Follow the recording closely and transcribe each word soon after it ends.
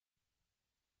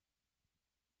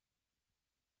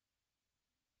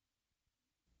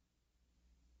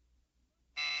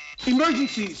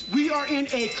Emergencies. We are in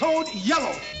a code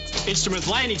yellow. Instrument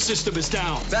landing system is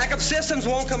down. Backup systems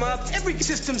won't come up. Every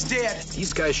system's dead.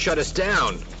 These guys shut us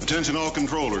down. Attention all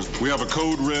controllers. We have a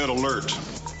code red alert.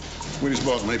 We just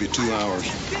bought maybe 2 hours.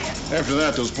 After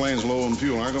that, those planes low on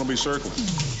fuel aren't going to be circling.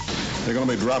 They're going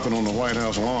to be dropping on the White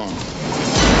House lawn.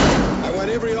 I want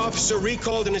every officer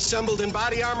recalled and assembled in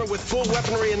body armor with full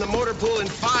weaponry in the motor pool in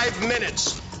 5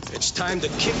 minutes. It's time to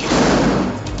kick it.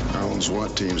 Our own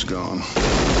SWAT team's gone.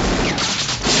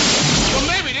 Well,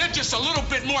 maybe they're just a little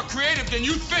bit more creative than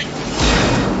you think.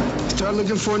 Start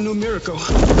looking for a new miracle.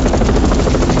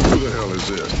 Who the hell is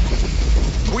this?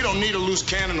 We don't need a loose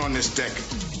cannon on this deck.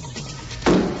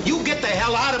 You get the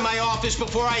hell out of my office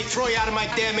before I throw you out of my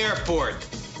damn airport.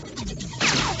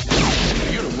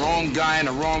 You're the wrong guy in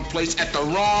the wrong place at the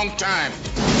wrong time.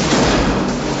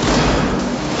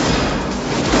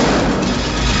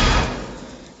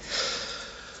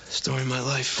 Story of my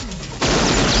life.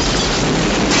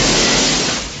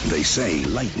 They say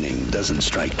lightning doesn't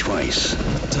strike twice.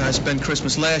 That's how I spent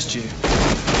Christmas last year.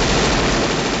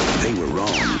 They were wrong.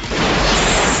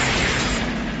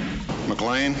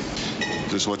 McClane,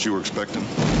 is this what you were expecting?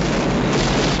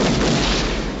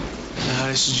 Nah,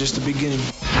 this is just the beginning.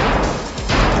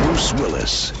 Bruce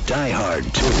Willis, Die Hard 2.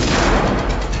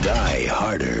 Die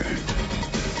Harder.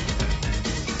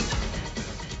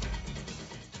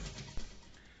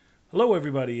 Hello,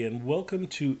 everybody, and welcome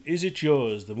to Is It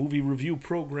Yours, the movie review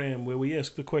program where we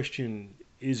ask the question,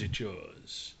 is it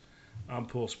yours? I'm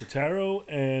Paul Spataro,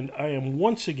 and I am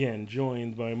once again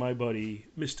joined by my buddy,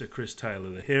 Mr. Chris Tyler,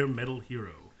 the hair metal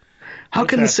hero. How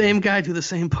can the same guy do the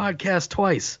same podcast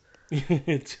twice?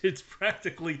 It's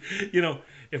practically,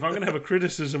 if I'm going to have a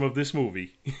criticism of this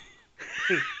movie,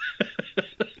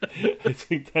 I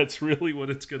think that's really what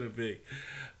it's going to be.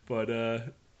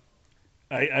 But,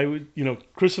 I would,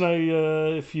 Chris and I,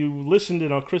 if you listened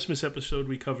in our Christmas episode,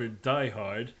 we covered Die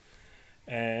Hard.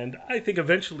 And I think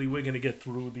eventually we're going to get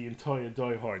through the entire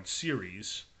Die Hard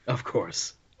series. Of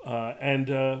course.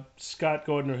 And Scott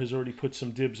Gardner has already put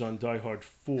some dibs on Die Hard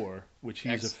 4, which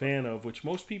he's a fan of, which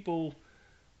most people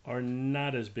are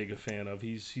not as big a fan of.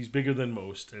 He's bigger than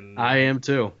most. And I am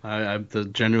too. I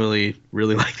generally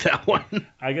really like that one.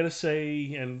 I got to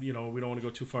say, and we don't want to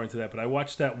go too far into that, but I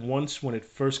watched that once when it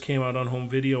first came out on home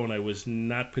video, and I was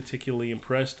not particularly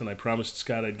impressed, and I promised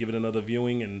Scott I'd give it another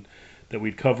viewing and that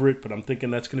we'd cover it, but I'm thinking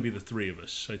that's going to be the three of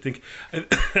us. I think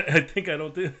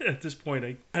at this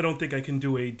point I don't think I can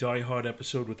do a Die Hard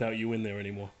episode without you in there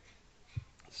anymore.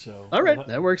 So all right,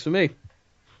 that works for me.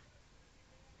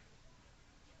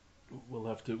 We'll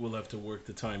have to work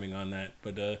the timing on that,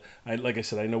 but like I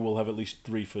said, I know we'll have at least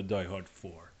 3 for Die Hard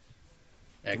 4.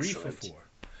 Excellent. 3 for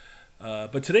 4.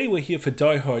 But today we're here for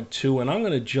Die Hard 2, and I'm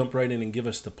going to jump right in and give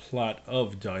us the plot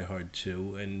of Die Hard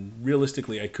 2. And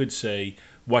realistically, I could say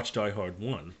watch Die Hard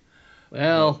 1.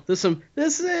 Well, there's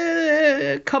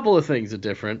a couple of things are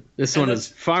different. This one is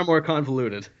far more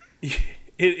convoluted.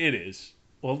 It is,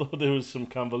 although there was some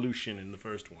convolution in the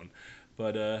first one,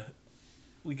 but.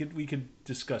 We could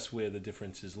discuss where the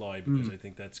differences lie, because I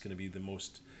think that's going to be the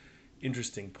most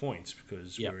interesting points,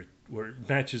 because where it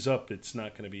matches up, it's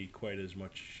not going to be quite as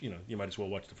much, you might as well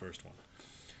watch the first one.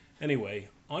 Anyway,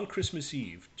 on Christmas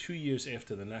Eve, 2 years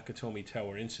after the Nakatomi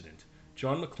Tower incident,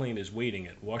 John McClane is waiting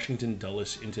at Washington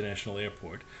Dulles International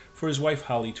Airport for his wife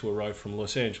Holly to arrive from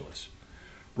Los Angeles.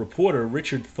 Reporter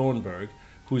Richard Thornburg,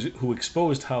 who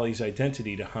exposed Holly's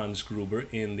identity to Hans Gruber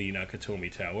in the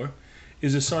Nakatomi Tower,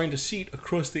 is assigned a seat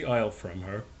across the aisle from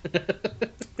her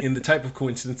in the type of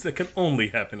coincidence that can only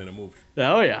happen in a movie.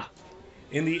 Oh, yeah.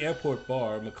 In the airport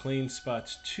bar, McClane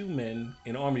spots 2 men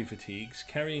in army fatigues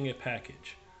carrying a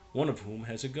package, one of whom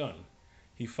has a gun.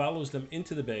 He follows them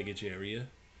into the baggage area.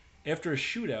 After a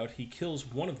shootout, he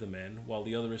kills one of the men while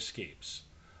the other escapes.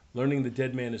 Learning the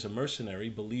dead man is a mercenary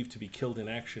believed to be killed in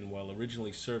action while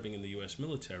originally serving in the U.S.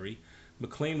 military,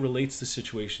 McClane relates the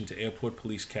situation to Airport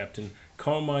Police Captain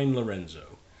Carmine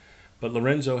Lorenzo, but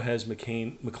Lorenzo has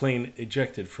McClane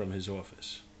ejected from his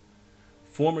office.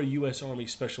 Former U.S. Army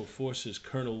Special Forces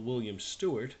Colonel William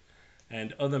Stewart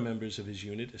and other members of his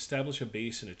unit establish a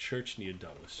base in a church near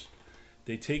Dulles.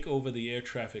 They take over the air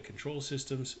traffic control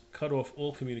systems, cut off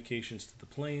all communications to the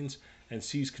planes, and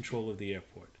seize control of the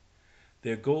airport.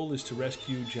 Their goal is to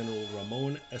rescue General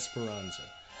Ramon Esperanza,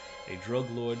 a drug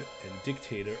lord and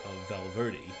dictator of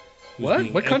Valverde.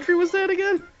 What country was that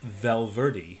again?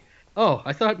 Valverde. Oh,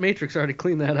 I thought Matrix already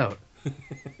cleaned that out.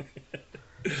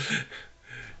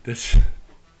 That's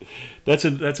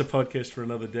a podcast for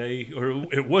another day, or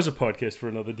it was a podcast for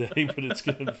another day, but it's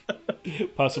going to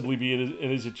possibly be in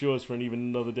Is It Yours for even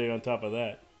another day on top of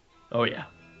that. Oh, yeah.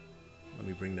 Let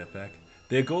me bring that back.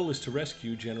 Their goal is to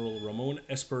rescue General Ramon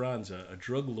Esperanza, a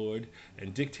drug lord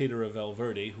and dictator of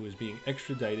Valverde who is being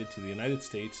extradited to the United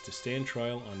States to stand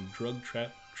trial on drug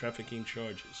trafficking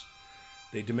charges.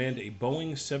 They demand a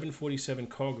Boeing 747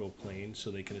 cargo plane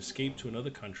so they can escape to another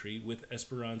country with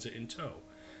Esperanza in tow,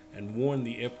 and warn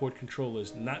the airport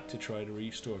controllers not to try to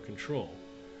restore control.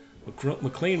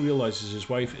 McClane realizes his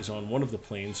wife is on one of the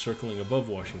planes circling above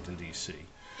Washington, D.C.,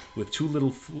 with too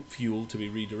little fuel to be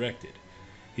redirected.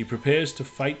 He prepares to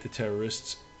fight the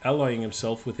terrorists, allying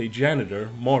himself with a janitor,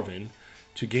 Marvin,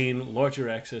 to gain larger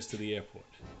access to the airport.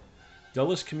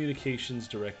 Dulles Communications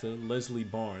Director Leslie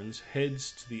Barnes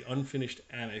heads to the unfinished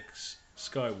annex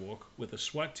Skywalk with a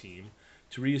SWAT team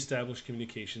to re-establish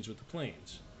communications with the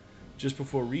planes. Just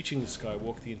before reaching the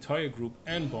Skywalk, the entire group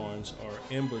and Barnes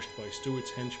are ambushed by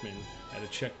Stewart's henchmen at a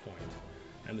checkpoint,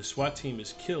 and the SWAT team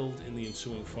is killed in the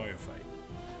ensuing firefight.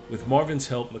 With Marvin's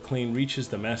help, McClane reaches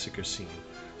the massacre scene,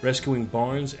 rescuing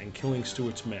Barnes and killing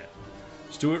Stewart's men.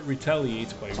 Stewart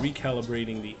retaliates by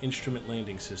recalibrating the instrument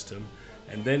landing system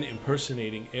and then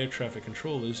impersonating air traffic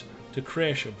controllers to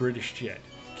crash a British jet,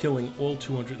 killing all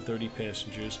 230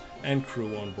 passengers and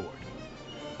crew on board.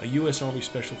 A U.S. Army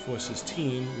Special Forces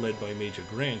team, led by Major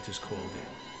Grant, is called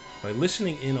in. By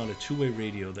listening in on a two-way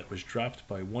radio that was dropped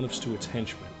by one of Stewart's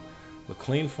henchmen,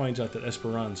 McClane finds out that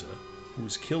Esperanza, who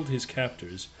has killed his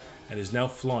captors and is now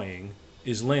flying,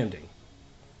 is landing.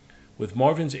 With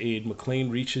Marvin's aid, McClane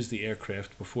reaches the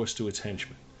aircraft before Stewart's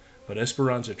henchmen, but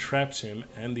Esperanza traps him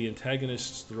and the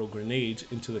antagonists throw grenades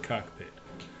into the cockpit.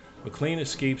 McClane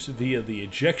escapes via the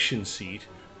ejection seat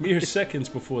mere seconds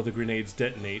before the grenades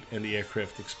detonate and the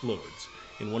aircraft explodes,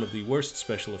 in one of the worst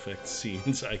special effects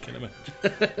scenes I can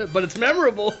imagine. But it's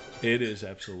memorable. It is,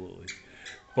 absolutely.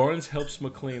 Barnes helps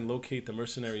McClane locate the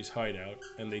mercenaries' hideout,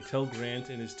 and they tell Grant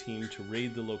and his team to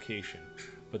raid the location,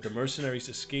 but the mercenaries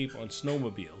escape on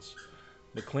snowmobiles.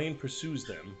 McClane pursues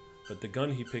them, but the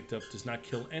gun he picked up does not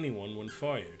kill anyone when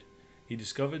fired. He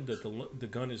discovered that the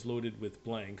gun is loaded with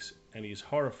blanks, and he is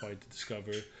horrified to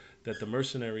discover that the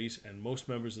mercenaries and most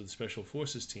members of the Special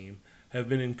Forces team have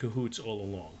been in cahoots all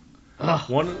along.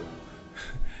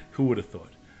 Who would have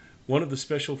thought? One of the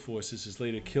Special Forces is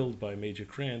later killed by Major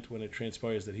Grant when it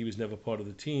transpires that he was never part of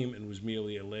the team and was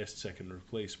merely a last-second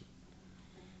replacement.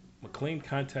 McClane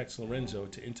contacts Lorenzo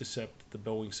to intercept the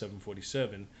Boeing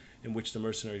 747 in which the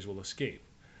mercenaries will escape,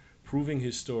 proving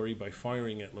his story by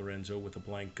firing at Lorenzo with a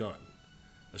blank gun.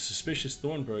 A suspicious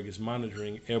Thornburg is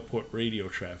monitoring airport radio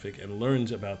traffic and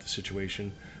learns about the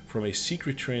situation from a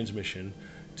secret transmission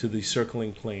to the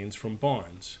circling planes from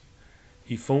Barnes.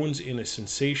 He phones in a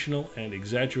sensational and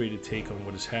exaggerated take on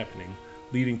what is happening,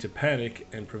 leading to panic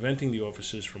and preventing the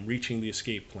officers from reaching the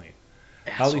escape plane.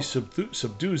 Holly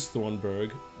subdues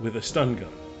Thornburg with a stun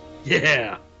gun.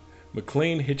 Yeah.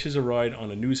 McClane hitches a ride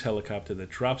on a news helicopter that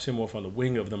drops him off on the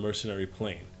wing of the mercenary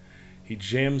plane. He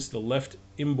jams the left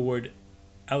inboard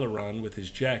aileron with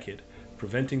his jacket,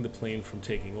 preventing the plane from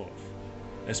taking off.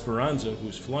 Esperanza,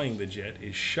 who's flying the jet,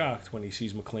 is shocked when he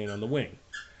sees McClane on the wing.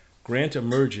 Grant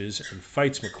emerges and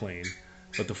fights McClane,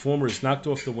 but the former is knocked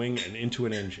off the wing and into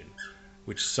an engine,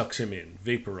 which sucks him in,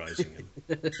 vaporizing him.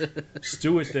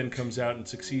 Stewart then comes out and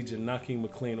succeeds in knocking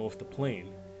McClane off the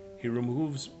plane. He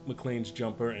removes McClane's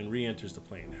jumper and re-enters the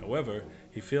plane. However,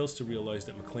 he fails to realize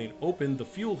that McClane opened the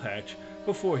fuel hatch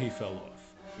before he fell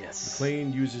off. Yes.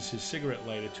 McClane uses his cigarette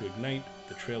lighter to ignite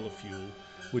the trail of fuel,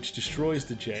 which destroys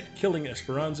the jet, killing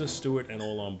Esperanza, Stewart, and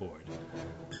all on board.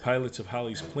 The pilot of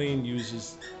Holly's plane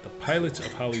uses the fire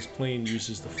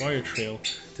trail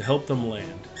to help them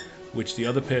land, which the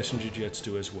other passenger jets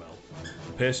do as well.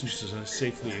 The passengers are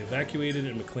safely evacuated,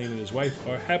 and McClane and his wife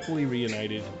are happily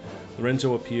reunited.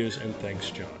 Lorenzo appears and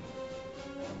thanks John.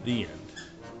 The end.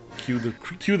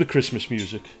 Cue the Christmas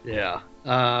music. Yeah.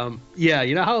 Yeah,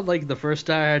 you know how, like, the first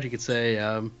Die Hard, you could say,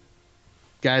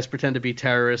 guys pretend to be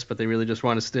terrorists, but they really just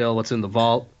want to steal what's in the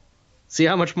vault? See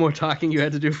how much more talking you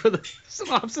had to do for the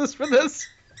synopsis for this?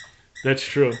 That's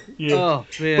true. Yeah. Oh,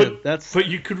 man. But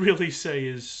you could really say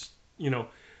is,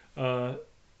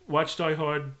 watch Die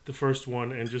Hard, the first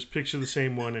one, and just picture the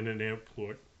same one in an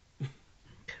airport.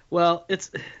 Well,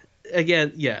 it's,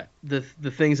 again, yeah, the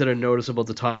things that are noticeable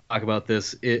to talk about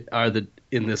this are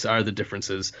the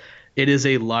differences. It is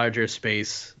a larger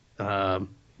space.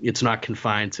 It's not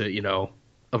confined to,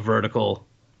 a vertical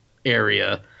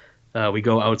area. We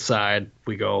go outside.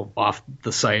 We go off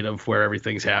the site of where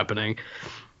everything's happening.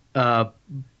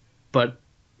 But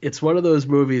it's one of those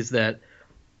movies that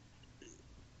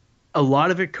a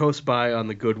lot of it coasts by on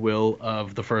the goodwill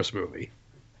of the first movie,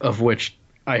 of which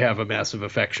I have a massive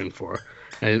affection for.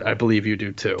 And I believe you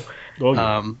do too. Oh,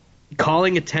 yeah.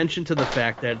 calling attention to the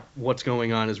fact that what's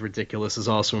going on is ridiculous is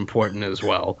also important as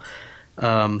well.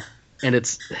 And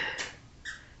it's,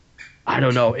 I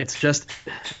don't know, it's just,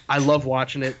 I love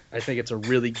watching it. I think it's a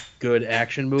really good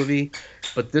action movie,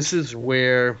 but this is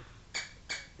where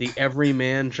the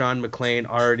everyman John McClane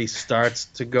already starts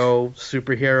to go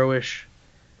superhero-ish.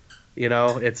 You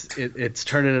know, it's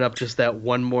turning it up just that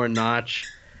one more notch.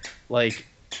 Like,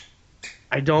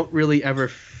 I don't really ever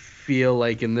feel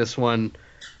like in this one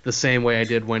the same way I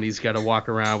did when he's got to walk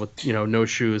around with, you know, no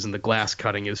shoes and the glass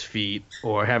cutting his feet,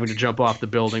 or having to jump off the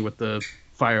building with the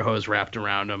fire hose wrapped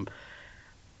around him.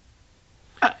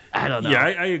 I don't know. Yeah,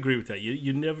 I agree with that.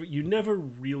 You never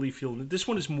really feel this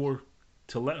one is more,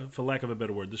 for lack of a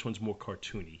better word, this one's more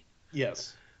cartoony.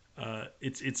 Yes.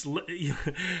 It's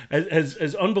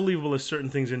as unbelievable as certain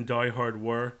things in Die Hard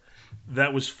were,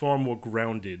 that was far more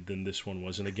grounded than this one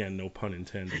was, and again, no pun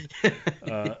intended.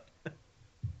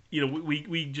 You know,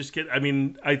 we just get. I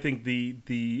mean, I think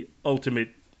the ultimate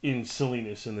in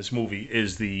silliness in this movie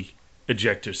is the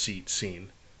ejector seat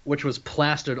scene, which was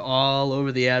plastered all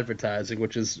over the advertising.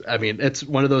 Which is, I mean, it's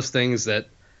one of those things that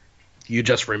you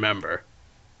just remember.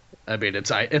 I mean,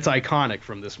 it's iconic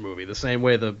from this movie. The same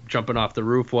way the jumping off the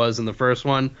roof was in the first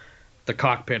one, the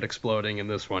cockpit exploding in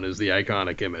this one is the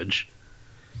iconic image.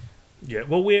 Yeah,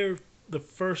 well, where the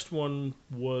first one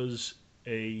was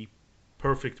a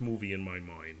perfect movie in my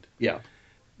mind. Yeah.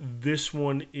 This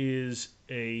one is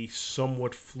a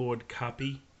somewhat flawed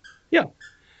copy. Yeah.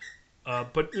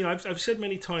 But you know, I've said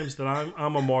many times that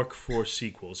I'm a mark for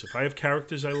sequels. If I have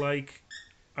characters I like,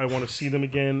 I want to see them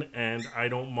again, and I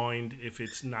don't mind if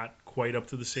it's not quite up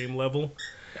to the same level.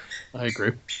 I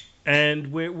agree.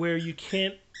 And where you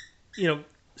can't, you know,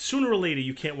 sooner or later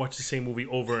you can't watch the same movie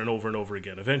over and over and over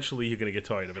again. Eventually you're going to get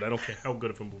tired of it. I don't care how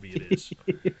good of a movie it is.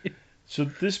 So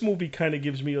this movie kind of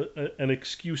gives me an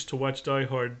excuse to watch Die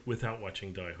Hard without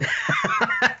watching Die Hard.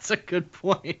 That's a good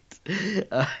point.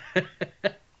 Yeah,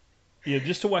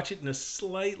 just to watch it in a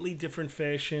slightly different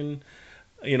fashion.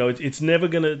 You know, it's never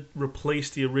going to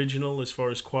replace the original as far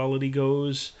as quality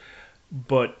goes,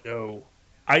 but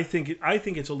I think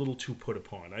it's a little too put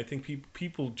upon. I think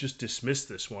people just dismiss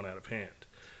this one out of hand.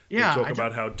 Yeah, they talk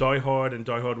about how Die Hard and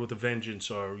Die Hard with a Vengeance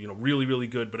are, you know, really, really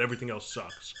good, but everything else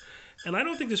sucks. And I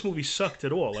don't think this movie sucked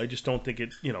at all. I just don't think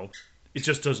it, you know, it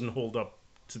just doesn't hold up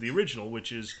to the original,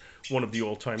 which is one of the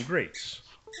all-time greats.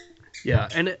 Yeah,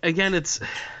 and again, it's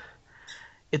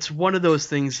one of those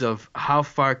things of how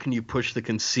far can you push the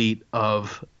conceit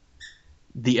of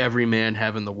the everyman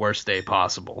having the worst day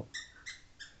possible.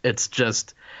 It's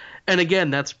just, and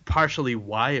again, that's partially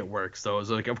why it works, though.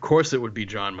 Is like, of course it would be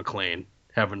John McClane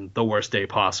having the worst day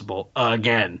possible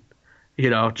again. You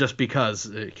know, just because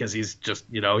he's just,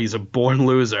 you know, he's a born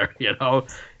loser. You know,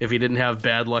 if he didn't have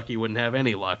bad luck, he wouldn't have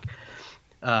any luck.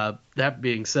 That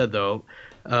being said, though,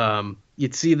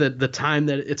 you'd see that the time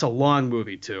that it's a long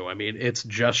movie too. I mean, it's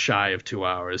just shy of 2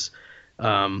 hours,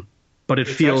 but it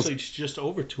feels actually it's just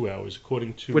over 2 hours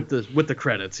according to with the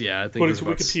credits. Yeah, I think according to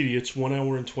Wikipedia, it's 1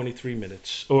 hour and 23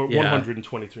 minutes, or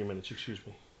 123 minutes. Excuse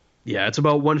me. Yeah, it's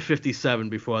about 1:57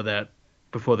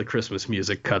 before the Christmas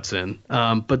music cuts in.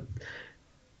 But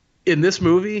in this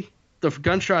movie, the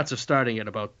gunshots are starting at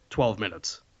about 12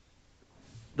 minutes.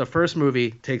 The first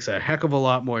movie takes a heck of a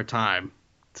lot more time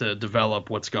to develop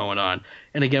what's going on.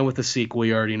 And again, with the sequel,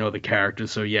 you already know the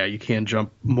characters, so yeah, you can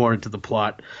jump more into the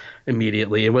plot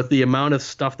immediately. And with the amount of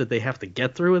stuff that they have to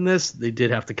get through in this, they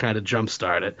did have to kind of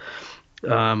jumpstart it.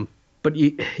 But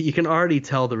you can already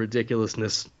tell the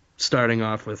ridiculousness starting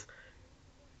off with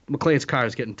McClane's car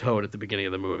is getting towed at the beginning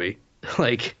of the movie.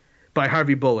 Like, by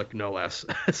Harvey Bullock, no less.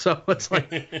 So it's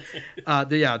like,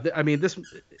 I mean, this,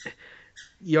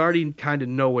 you already kind of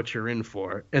know what you're in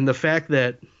for. And the fact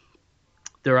that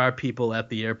there are people at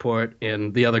the airport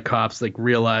and the other cops like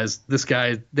realize this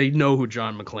guy, they know who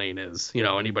John McClane is. You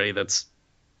know, anybody that's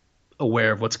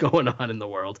aware of what's going on in the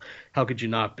world, how could you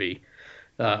not be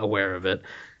aware of it?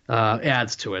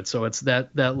 Adds to it. So it's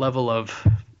that level of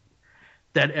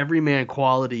that everyman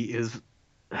quality is,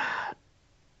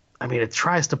 I mean, it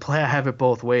tries to have it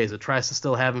both ways. It tries to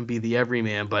still have him be the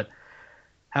everyman, but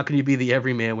how can you be the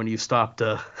everyman when you stopped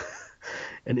an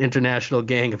international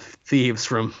gang of thieves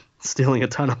from stealing a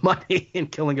ton of money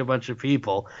and killing a bunch of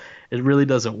people? It really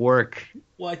doesn't work.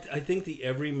 Well, I think the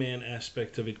everyman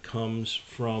aspect of it comes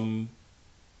from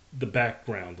the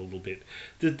background a little bit.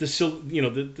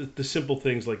 The simple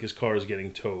things like his car is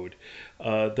getting towed,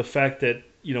 the fact that,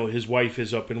 you know, his wife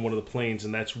is up in one of the planes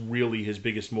and that's really his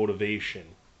biggest motivation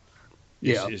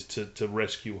is to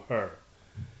rescue her.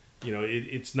 You know,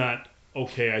 it's not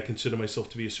okay, I consider myself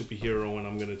to be a superhero and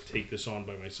I'm going to take this on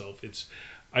by myself.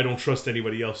 I don't trust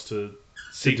anybody else to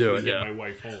safely get my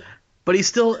wife home. But he's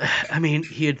still, I mean,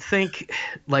 he'd think,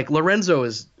 like, Lorenzo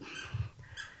is,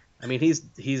 I mean, he's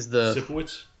the...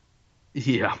 Sipowicz?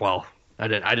 Yeah, well, I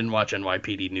didn't watch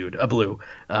NYPD Blue.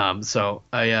 So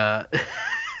I,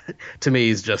 to me,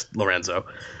 he's just Lorenzo.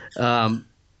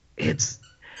 It's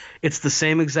the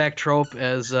same exact trope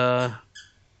as the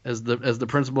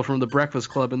principal from The Breakfast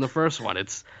Club in the first one.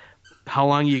 It's how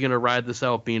long are you going to ride this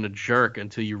out being a jerk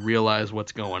until you realize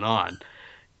what's going on?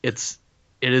 It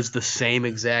is the same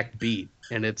exact beat,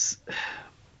 and it's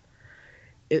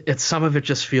some of it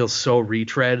just feels so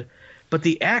retread, but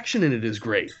the action in it is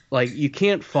great. Like, you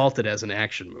can't fault it as an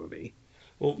action movie.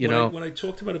 Well, when I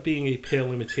talked about it being a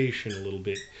pale imitation a little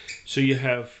bit, so you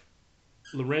have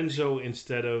Lorenzo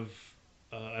instead of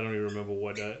I don't even remember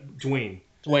what Dwayne.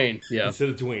 Dwayne, yeah. Instead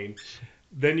of Dwayne,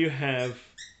 then you have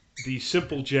the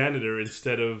simple janitor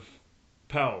instead of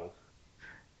Powell.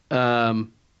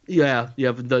 Yeah, you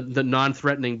have the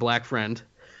non-threatening black friend.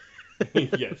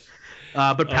 Yes.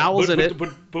 But Powell's in it.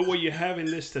 But what you have in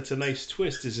this that's a nice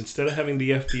twist is instead of having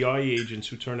the FBI agents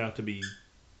who turn out to be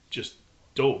just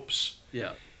dopes,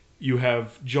 yeah, you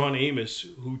have John Amos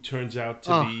who turns out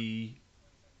to be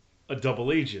a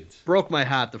double agent. Broke my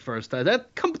heart the first time.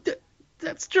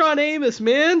 That's John Amos,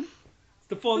 man.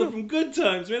 The father from Good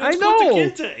Times, man. That's I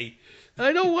know.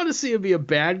 I don't want to see him be a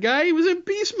bad guy. He was in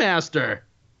Beastmaster.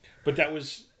 But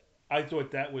I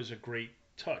thought that was a great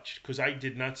touch because I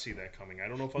did not see that coming. I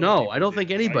don't know if I don't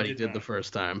think anybody did the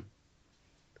first time.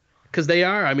 Because they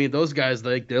are, I mean, those guys,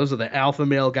 those are the alpha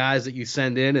male guys that you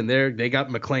send in, and they got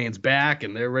McClane's back,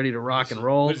 and they're ready to rock and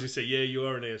roll. What does he say? Yeah, you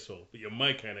are an asshole, but you're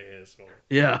my kind of asshole.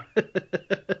 Yeah.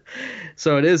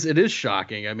 So it is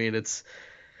shocking. I mean,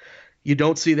 you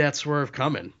don't see that swerve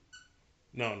coming.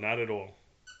 No, not at all.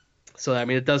 So, I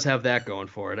mean, it does have that going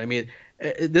for it. I mean,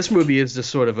 this movie is just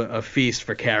sort of a feast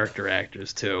for character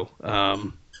actors, too.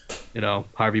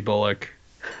 Harvey Bullock,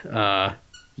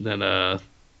 then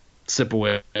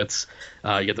Sipowicz.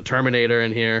 You get the Terminator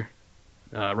in here.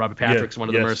 Robert Patrick's one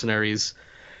of the mercenaries.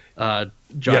 John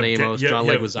Amos, John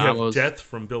Leguizamo. Death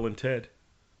from Bill and Ted.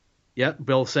 Yeah,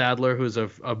 Bill Sadler, who's a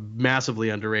massively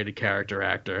underrated character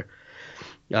actor.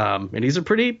 And he's a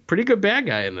pretty good bad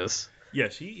guy in this.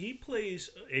 Yes, he plays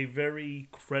a very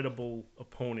credible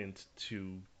opponent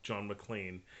to John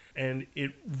McClane. And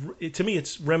it to me,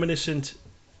 it's reminiscent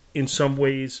in some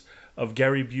ways of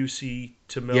Gary Busey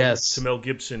to Mel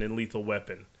Gibson in Lethal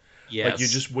Weapon. Yes. Like you're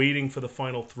just waiting for the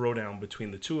final throwdown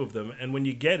between the two of them, and when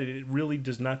you get it, it really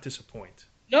does not disappoint.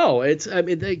 No,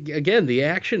 again, the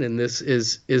action in this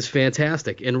is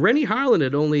fantastic. And Rennie Harlin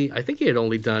had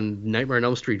only done Nightmare on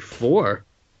Elm Street 4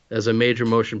 as a major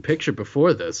motion picture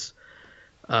before this.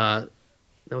 That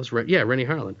was Rennie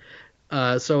Harlin.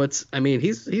 So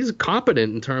he's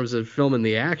competent in terms of filming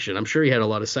the action. I'm sure he had a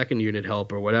lot of second unit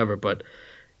help or whatever, but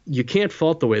you can't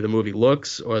fault the way the movie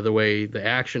looks or the way the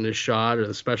action is shot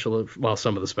or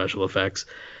some of the special effects.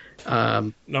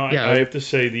 I have to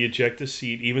say the ejector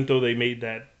seat, even though they made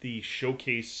that the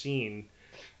showcase scene,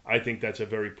 I think that's a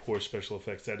very poor special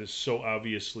effects. That is so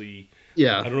obviously.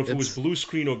 Yeah, I don't know if it was blue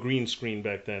screen or green screen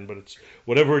back then, but it's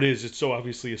whatever it is. It's so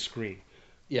obviously a screen.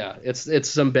 Yeah, it's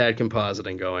some bad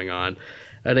compositing going on,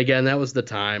 and again, that was the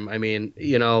time. I mean,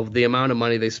 the amount of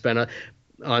money they spent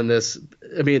on this.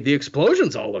 I mean, the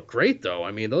explosions all look great, though.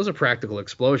 I mean, those are practical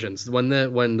explosions. When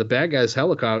the bad guy's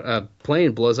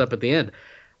plane blows up at the end,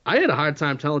 I had a hard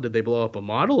time telling, did they blow up a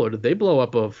model or did they blow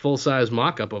up a full-size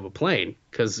mock-up of a plane?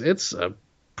 Because it's a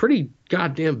pretty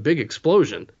goddamn big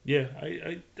explosion. Yeah,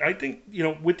 I think,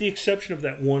 with the exception of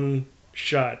that one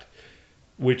shot,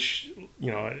 which,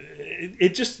 it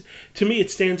just, to me, it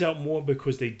stands out more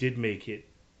because they did make it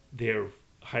their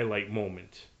highlight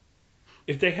moment.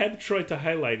 If they had tried to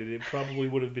highlight it, it probably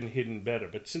would have been hidden better.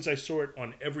 But since I saw it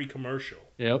on every commercial,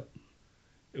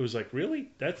 it was like, really?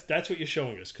 That's what you're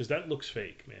showing us? Because that looks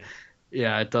fake, man.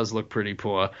 Yeah, it does look pretty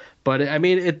poor. But, I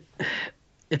mean,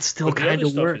 it still kind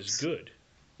of works. Is good.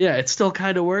 Yeah, it still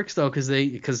kind of works, though,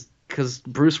 because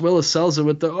Bruce Willis sells it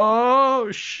with the,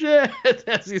 oh, shit,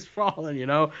 as he's falling,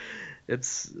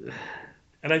 It's...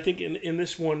 And I think in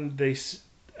this one, they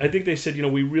said,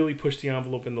 we really pushed the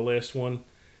envelope in the last one.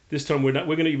 This time we're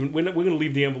gonna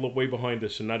leave the envelope way behind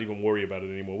us and not even worry about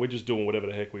it anymore. We're just doing whatever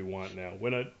the heck we want now. We're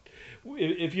not.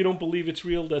 If you don't believe it's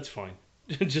real, that's fine.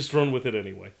 Just run with it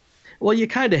anyway. Well, you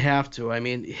kind of have to. I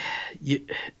mean,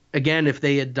 again, if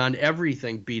they had done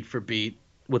everything beat for beat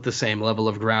with the same level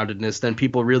of groundedness, then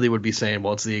people really would be saying,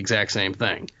 well, it's the exact same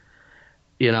thing.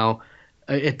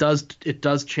 It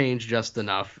does change just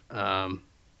enough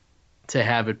to to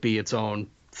have it be its own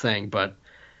thing. But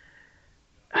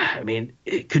I mean,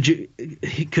 could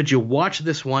you watch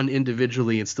this one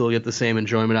individually and still get the same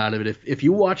enjoyment out of it? If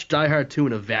you watch Die Hard 2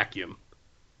 in a vacuum,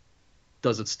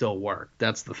 does it still work?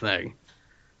 That's the thing.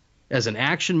 As an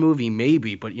action movie,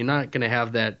 maybe, but you're not going to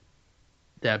have that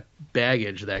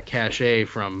baggage, that cachet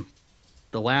from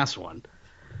the last one.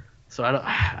 So I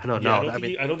don't know.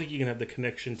 I don't think you can have the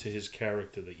connection to his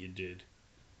character that you did.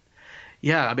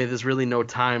 Yeah, I mean, there's really no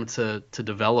time to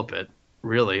develop it,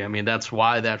 really. I mean, that's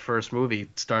why that first movie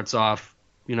starts off,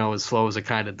 as slow as it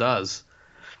kind of does.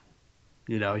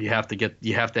 You have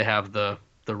to have the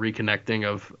reconnecting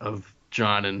of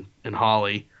John and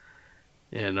Holly,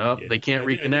 and they can't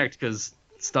reconnect because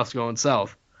stuff's going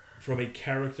south. From a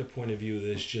character point of view,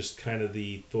 there's just kind of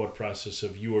the thought process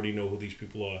of you already know who these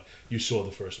people are. You saw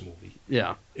the first movie.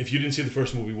 Yeah. If you didn't see the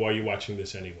first movie, why are you watching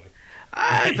this anyway?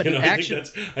 I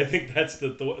think that's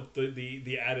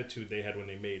the attitude they had when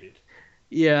they made it.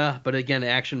 Yeah, but again,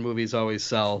 action movies always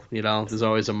sell. There's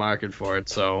always a market for it.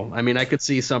 So I mean, I could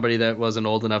see somebody that wasn't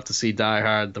old enough to see Die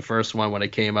Hard, the first one when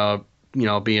it came out,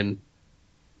 being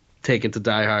taken to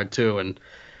Die Hard 2, and.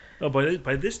 Oh,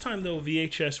 by this time, though,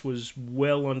 VHS was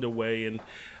well underway, and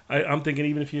I'm thinking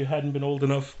even if you hadn't been old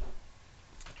enough,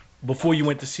 before you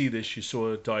went to see this, you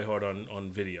saw Die Hard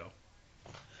on video.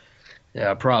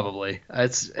 Yeah, probably. I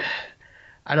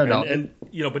don't know. And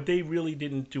but they really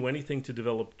didn't do anything to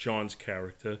develop John's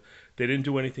character. They didn't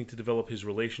do anything to develop his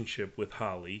relationship with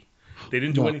Holly. They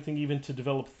didn't do anything even to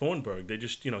develop Thornburg. They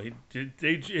just,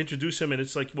 they introduce him, and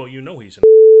it's like, well, he's an.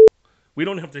 We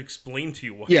don't have to explain to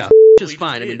you what. Yeah, which is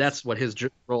fine. I mean, that's what his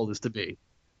role is to be.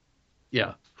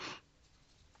 Yeah.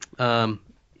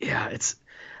 It's.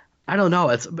 I don't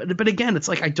know. But again, it's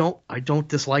like I don't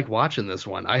dislike watching this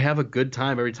one. I have a good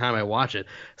time every time I watch it.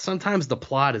 Sometimes the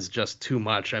plot is just too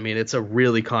much. I mean, it's a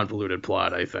really convoluted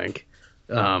plot, I think,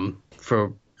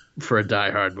 for a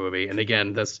Die Hard movie. And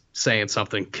again, that's saying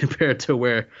something compared to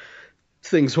where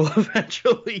things will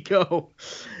eventually go.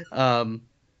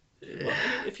 Well,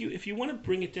 if you want to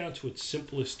bring it down to its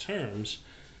simplest terms,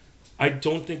 I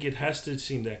don't think it has to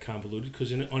seem that convoluted,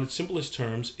 because on its simplest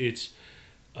terms, it's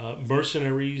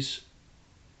mercenaries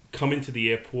come into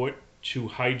the airport to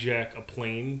hijack a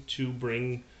plane to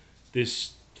bring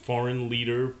this foreign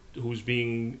leader who's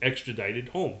being extradited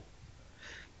home.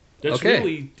 That's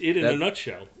really it in a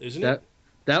nutshell, isn't it?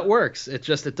 That works.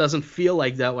 It doesn't feel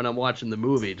like that when I'm watching the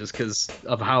movie, just because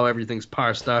of how everything's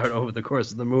parsed out over the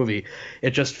course of the movie. It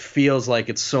just feels like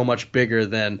it's so much bigger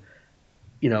than,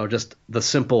 just the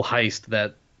simple heist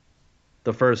that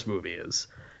the first movie is.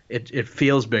 It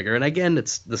feels bigger. And again,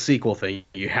 it's the sequel thing.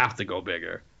 You have to go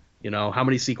bigger. How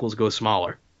many sequels go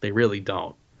smaller? They really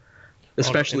don't.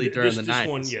 Especially during the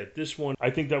 90s. This one,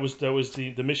 I think that was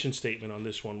the mission statement on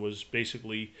this one was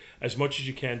basically, as much as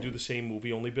you can, do the same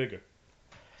movie, only bigger.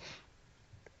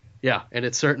 Yeah, and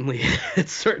it certainly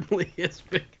is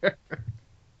bigger.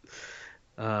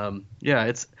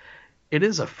 It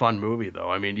is a fun movie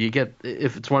though. I mean,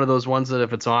 if it's one of those ones that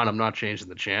if it's on, I'm not changing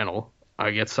the channel.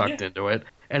 I get sucked into it,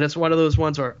 and it's one of those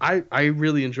ones where I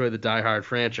really enjoy the Die Hard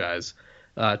franchise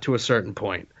to a certain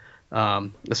point,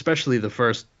 especially the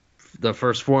first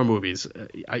 4 movies.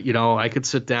 I could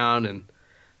sit down and.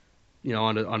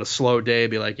 On a slow day,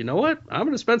 be like, you know what? I'm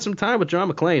going to spend some time with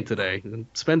John McClane today and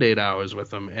spend 8 hours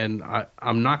with him, and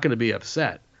I'm not going to be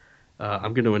upset.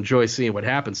 I'm going to enjoy seeing what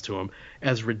happens to him,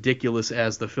 as ridiculous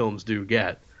as the films do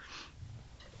get.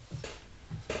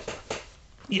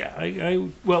 Yeah,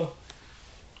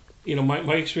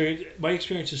 my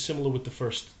experience is similar with the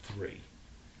first 3.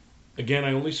 Again,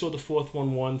 I only saw the 4th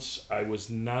one once. I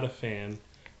was not a fan,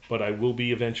 but I will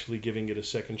be eventually giving it a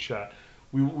second shot.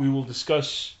 We will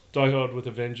discuss Die Hard with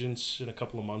a Vengeance in a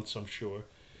couple of months, I'm sure.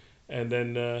 And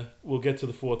then we'll get to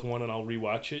the 4th one, and I'll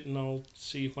rewatch it, and I'll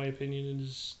see if my opinion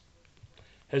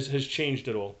has changed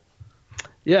at all.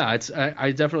 Yeah,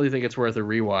 I definitely think it's worth a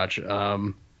rewatch.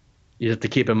 You have to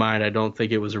keep in mind, I don't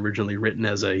think it was originally written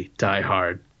as a Die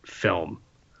Hard film.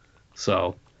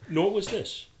 So. Nor was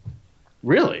this.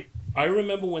 Really? I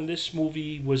remember when this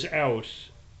movie was out,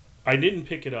 I didn't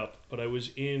pick it up, but I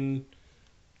was in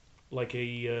like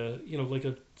a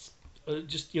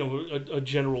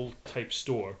general type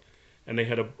store, and they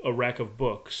had a rack of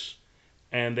books,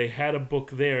 and they had a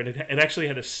book there, and it actually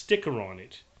had a sticker on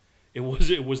it. It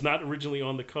was not originally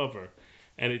on the cover,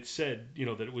 and it said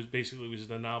that it was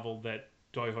the novel that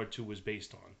Die Hard 2 was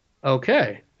based on.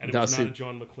 Okay. And it was not a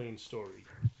John McClane story.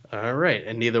 All right,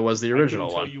 and neither was the original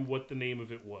one. I couldn't tell one. you what the name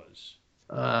of it was.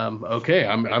 Okay,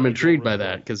 I'm intrigued by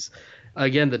that, because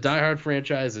Again, the Die Hard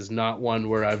franchise is not one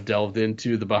where I've delved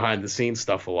into the behind the scenes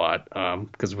stuff a lot,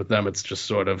 because with them it's just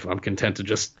sort of I'm content to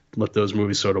just let those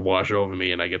movies sort of wash over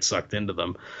me and I get sucked into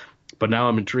them. But now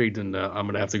I'm intrigued and I'm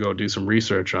gonna have to go do some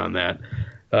research on that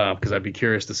because I'd be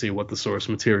curious to see what the source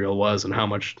material was and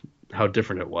how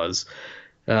different it was.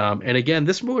 And again,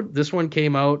 this one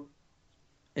came out,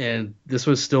 and this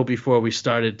was still before we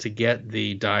started to get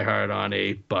the Die Hard on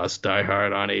a bus, Die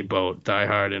Hard on a boat, Die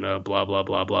Hard in a blah blah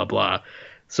blah blah blah.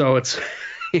 So it's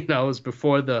it was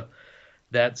before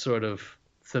that sort of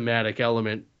thematic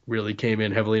element really came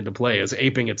in heavily into play as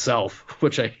aping itself,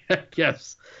 which I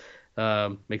guess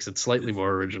makes it slightly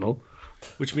more original.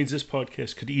 Which means this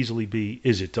podcast could easily be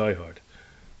Is It Die Hard?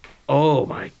 Oh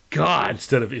my God!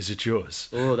 Instead of Is It Yours?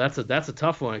 Oh, that's a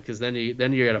tough one because then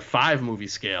you're at a 5 movie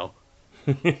scale.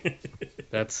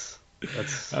 That's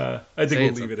I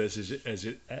think we'll leave it as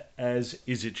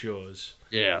Is It Yours?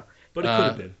 Yeah, but it could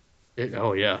have been.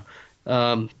 Yeah.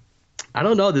 I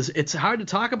don't know. It's hard to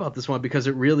talk about this one because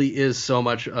it really is so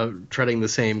much treading the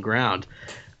same ground.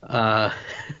 I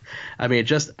mean,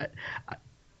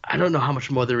 I don't know how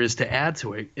much more there is to add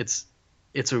to it. It's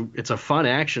a fun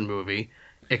action movie.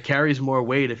 It carries more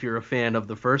weight if you're a fan of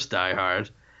the first Die Hard.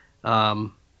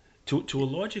 To a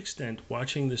large extent,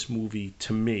 watching this movie,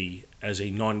 to me, as a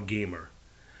non-gamer,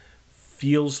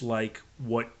 feels like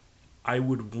what I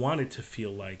would want it to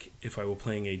feel like if I were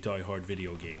playing a Die Hard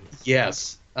video game.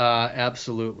 Yes,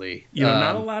 absolutely.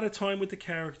 Not a lot of time with the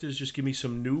characters. Just give me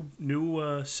some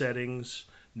new settings,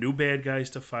 new bad guys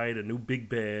to fight, a new big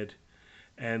bad,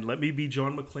 and let me be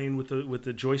John McClane with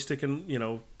the joystick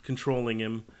and controlling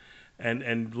him,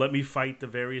 and let me fight the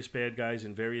various bad guys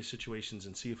in various situations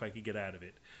and see if I could get out of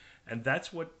it. And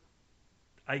that's what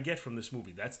I get from this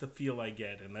movie. That's the feel I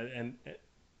get,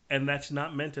 and that's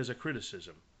not meant as a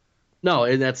criticism. No,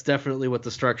 and that's definitely what the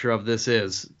structure of this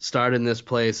is. Start in this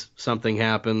place, something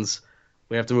happens,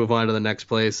 we have to move on to the next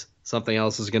place, something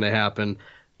else is going to happen.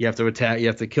 You have to attack, you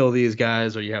have to kill these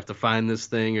guys, or you have to find this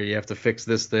thing, or you have to fix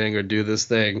this thing, or do this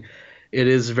thing. It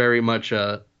is very much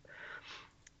a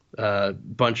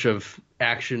bunch of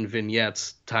action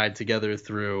vignettes tied together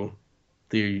through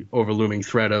the overlooming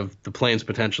threat of the planes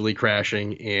potentially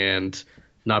crashing and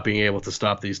not being able to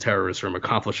stop these terrorists from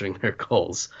accomplishing their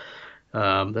goals.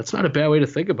 That's not a bad way to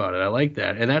think about it. I like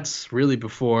that. And that's really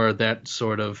before that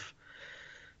sort of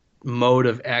mode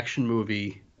of action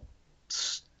movie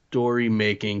story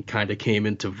making kind of came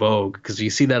into vogue, because you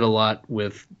see that a lot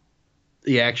with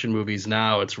the action movies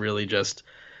now. It's really just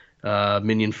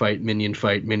minion fight,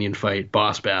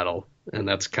 boss battle. And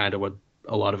that's kind of what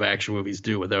a lot of action movies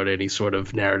do without any sort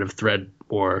of narrative thread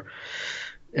or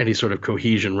any sort of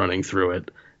cohesion running through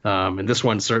it. And this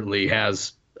one certainly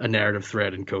has a narrative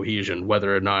thread and cohesion.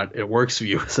 Whether or not it works for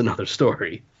you is another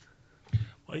story.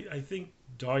 I think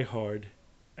Die Hard,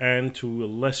 and to a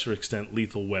lesser extent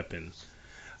Lethal Weapon,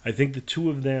 I think the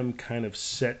two of them kind of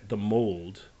set the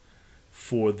mold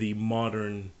for the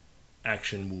modern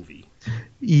action movie.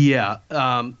 Yeah.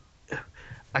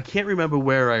 I can't remember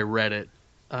where I read it.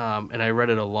 And I read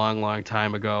it a long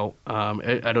time ago.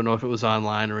 I don't know if it was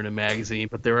online or in a magazine,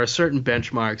 but there are certain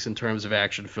benchmarks in terms of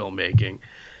action filmmaking.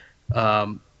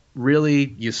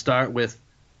 Really, you start with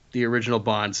the original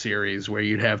Bond series, where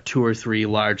you'd have 2 or 3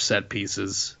 large set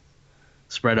pieces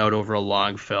spread out over a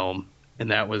long film,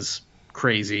 and that was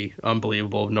crazy,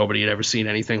 unbelievable. Nobody had ever seen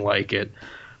anything like it.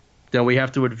 Then we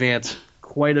have to advance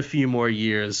quite a few more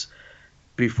years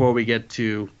before we get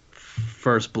to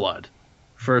First Blood.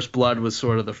 First Blood was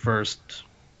sort of the first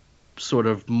sort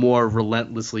of more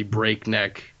relentlessly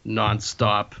breakneck,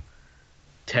 nonstop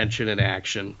tension and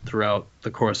action throughout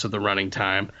the course of the running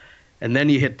time. And then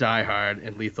you hit Die Hard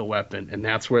and Lethal Weapon, and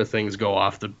that's where things go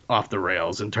off the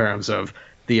rails in terms of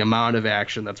the amount of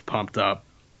action that's pumped up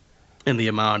and the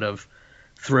amount of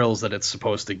thrills that it's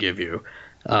supposed to give you.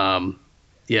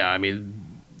 Yeah, I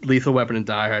mean, Lethal Weapon and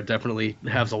Die Hard definitely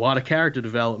has a lot of character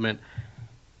development,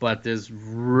 but there's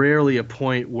rarely a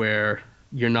point where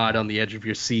you're not on the edge of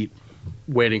your seat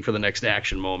waiting for the next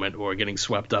action moment or getting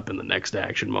swept up in the next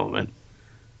action moment.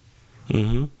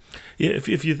 Mm-hmm. Yeah,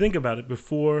 if you think about it,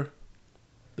 before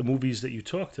the movies that you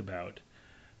talked about,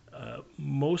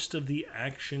 most of the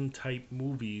action-type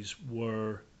movies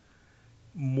were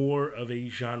more of a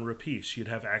genre piece. You'd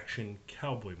have action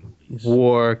cowboy movies.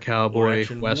 War, cowboy,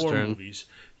 action western. War movies.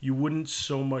 You wouldn't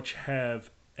so much have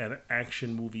an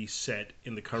action movie set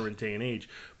in the current day and age.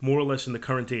 More or less in the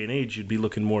current day and age, you'd be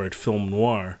looking more at film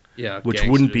noir, which gangsters.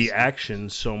 Wouldn't be action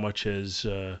so much as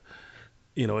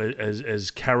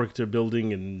as character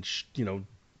building and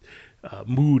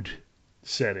mood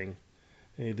setting.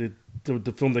 The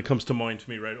film that comes to mind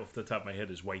for me right off the top of my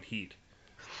head is White Heat.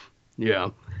 Yeah.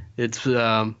 It's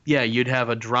you'd have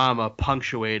a drama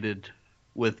punctuated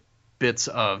with bits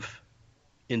of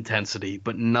intensity,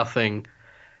 but nothing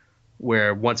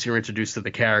where once you're introduced to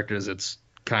the characters, it's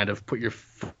kind of put your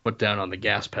foot down on the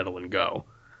gas pedal and go.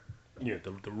 Yeah,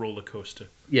 the roller coaster.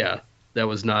 Yeah, that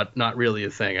was not really a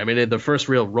thing. I mean, the first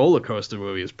real roller coaster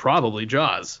movie is probably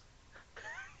Jaws.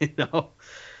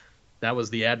 That was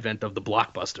the advent of the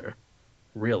blockbuster,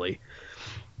 really.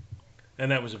 And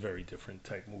that was a very different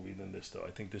type movie than this, though. I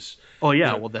think this... Oh,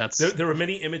 yeah, well, that's... There are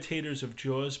many imitators of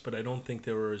Jaws, but I don't think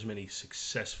there are as many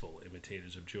successful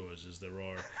imitators of Jaws as there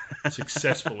are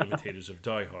successful imitators of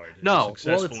Die Hard. No,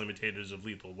 successful imitators of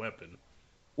Lethal Weapon.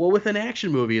 Well, with an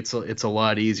action movie, it's a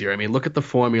lot easier. I mean, look at the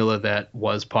formula that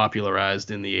was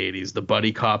popularized in the 80s. The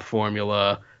buddy cop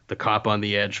formula, the cop on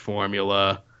the edge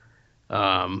formula,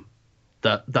 the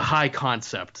high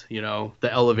concept, the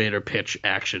elevator pitch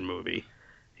action movie.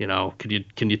 Can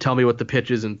you tell me what the pitch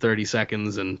is in 30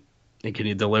 seconds and can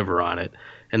you deliver on it?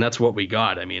 And that's what we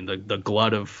got. I mean, the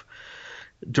glut of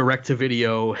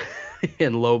direct-to-video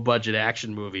and low-budget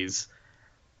action movies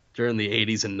during the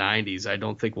 80s and 90s, I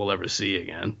don't think we'll ever see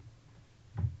again.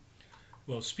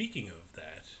 Well, speaking of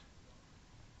that,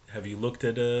 have you looked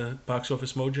at Box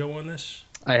Office Mojo on this?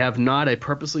 I have not. I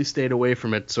purposely stayed away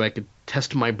from it so I could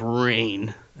test my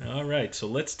brain. All right, so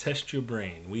let's test your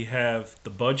brain. We have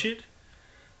the budget.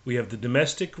 We have the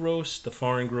domestic gross, the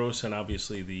foreign gross, and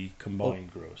obviously the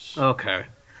combined gross. Okay.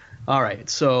 All right.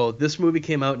 So this movie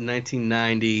came out in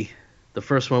 1990. The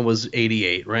first one was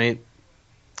 88, right?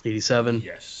 87?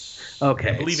 Yes.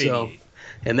 Okay. I believe 88.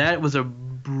 And that was a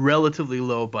relatively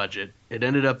low budget. It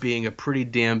ended up being a pretty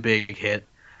damn big hit.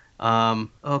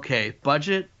 Okay,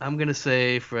 budget, I'm going to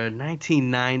say for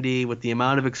 1990, with the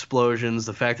amount of explosions,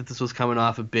 the fact that this was coming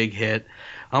off a big hit,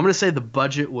 I'm going to say the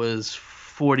budget was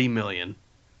 $40 million.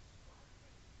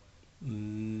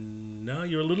 No,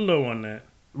 you're a little low on that.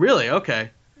 Really? Okay.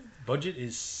 Budget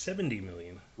is $70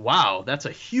 million. Wow, that's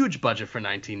a huge budget for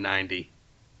 1990.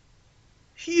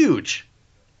 Huge.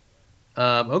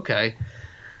 Okay.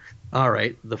 All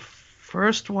right. The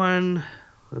first one,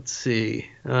 let's see.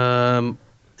 I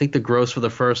think the gross for the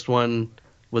first one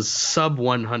was sub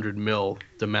 100 mil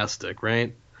domestic,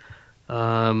 right?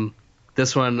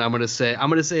 This one, I'm gonna say I'll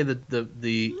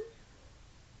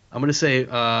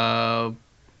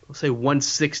say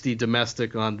 160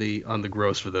 domestic on the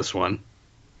gross for this one.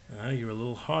 You're a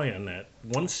little high on that.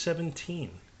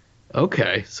 117.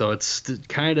 Okay, so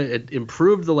it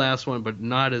improved the last one, but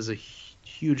not as a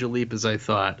huge a leap as I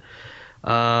thought.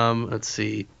 Let's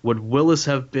see. Would Willis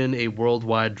have been a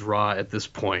worldwide draw at this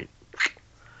point?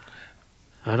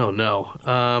 I don't know.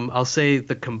 I'll say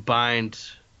the combined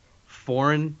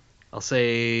foreign. I'll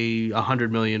say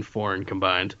 100 million foreign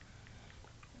combined.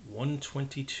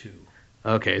 122.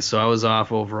 Okay, so I was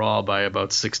off overall by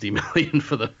about 60 million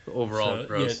for the overall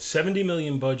gross. Yeah, 70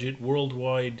 million budget,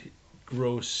 worldwide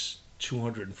gross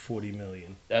 240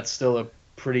 million. That's still a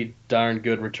pretty darn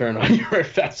good return on your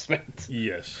investment.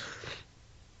 Yes.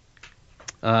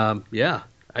 Yeah,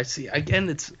 I see.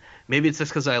 Again, maybe it's just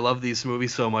because I love these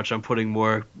movies so much. I'm putting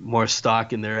more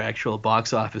stock in their actual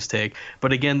box office take.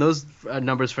 But again, those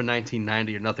numbers for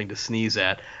 1990 are nothing to sneeze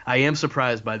at. I am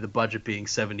surprised by the budget being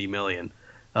 70 million.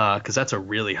 Because that's a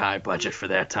really high budget for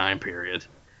that time period.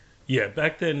 Yeah,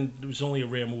 back then there was only a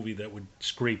rare movie that would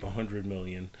scrape 100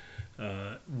 million.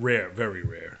 Rare, very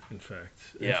rare, in fact.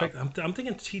 Yeah. In fact, I'm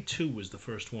thinking T2 was the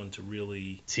first one to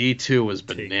really. T2 was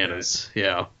bananas.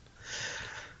 Yeah.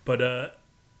 But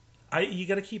you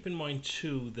got to keep in mind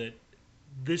too that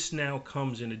this now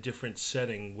comes in a different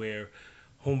setting where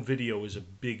home video is a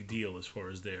big deal as far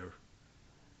as their.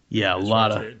 Yeah, a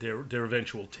lot of their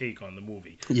eventual take on the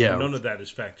movie. Yeah, none of that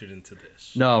is factored into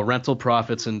this. No, rental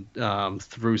profits and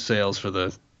through sales for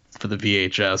the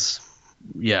VHS.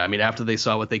 Yeah, I mean after they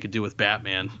saw what they could do with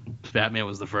Batman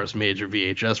was the first major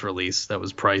VHS release that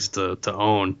was priced to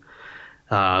own.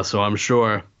 So I'm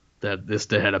sure that this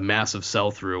had a massive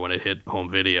sell through when it hit home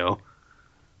video.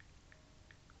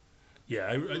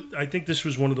 Yeah, I think this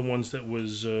was one of the ones that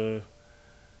was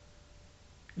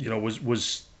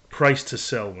was priced to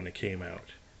sell when it came out.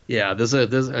 Yeah, there's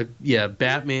a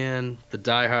Batman, the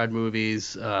Die Hard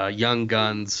movies, Young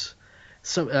Guns,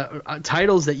 some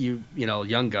titles that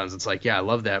Young Guns. It's like, yeah, I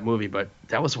love that movie, but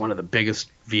that was one of the biggest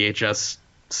VHS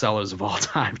sellers of all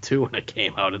time too when it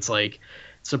came out. It's like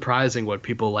surprising what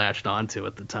people latched onto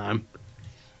at the time.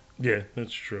 Yeah,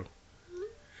 that's true.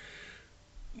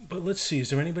 But let's see, is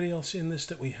there anybody else in this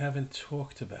that we haven't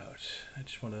talked about? I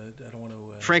don't want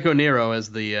to. Franco Nero as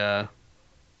the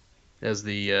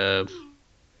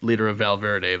leader of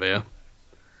Valverde there.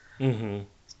 Mm-hmm.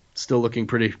 still looking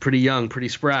pretty young, pretty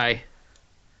spry.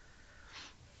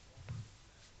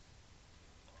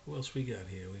 Who else we got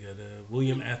here? We got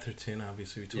William Atherton,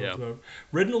 obviously we talked Yeah. about.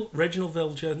 Reginald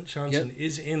Vell Johnson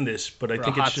is in this, but I For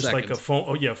think a it's hot just like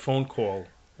second. a phone call,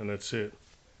 and that's it.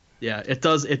 Yeah, it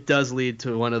does lead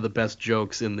to one of the best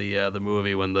jokes in the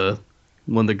movie when the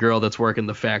girl that's working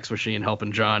the fax machine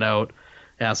helping John out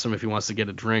asks him if he wants to get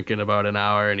a drink in about an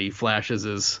hour, and he flashes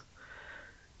his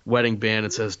wedding band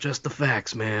and says, "Just the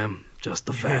fax, ma'am, just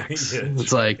the fax." Yeah,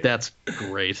 it's like, that's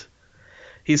great.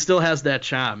 He still has that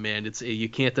charm, man. You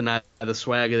can't deny the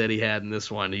swagger that he had in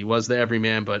this one. He was the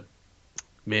everyman, but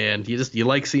man, you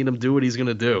like seeing him do what he's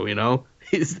gonna do. You know,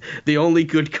 he's the only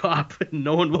good cop, and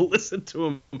no one will listen to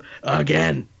him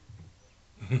again.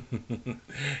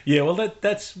 Yeah, well,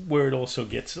 that's where it also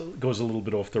goes a little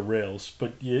bit off the rails,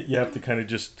 but you have to kind of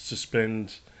just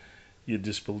suspend your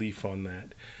disbelief on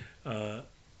that.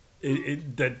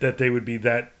 That they would be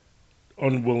that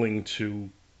unwilling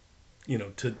to,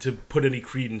 to put any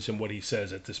credence in what he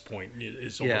says at this point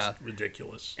is almost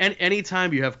ridiculous. And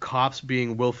anytime you have cops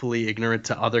being willfully ignorant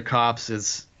to other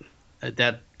cops,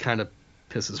 that kind of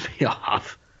pisses me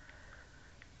off.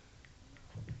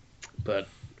 But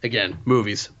again,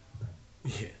 movies.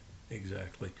 Yeah,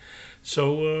 exactly.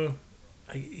 So,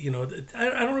 I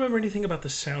don't remember anything about the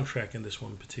soundtrack in this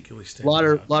one particularly. A lot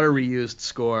of reused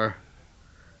score.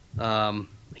 I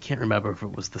can't remember if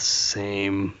it was the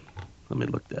same. Let me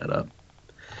look that up.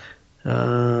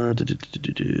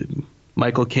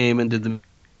 Michael Kamen did the.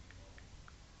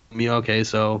 Okay,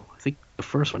 so I think the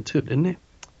first one too, didn't he?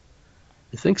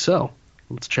 I think so.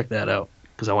 Let's check that out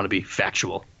because I want to be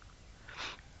factual.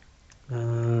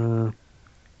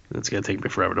 It's gonna take me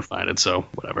forever to find it, so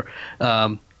whatever.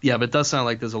 Yeah, but it does sound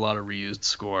like there's a lot of reused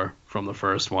score from the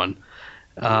first one.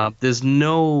 There's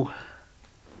no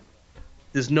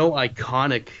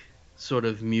iconic sort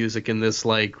of music in this,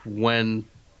 like when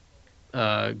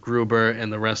Gruber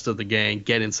and the rest of the gang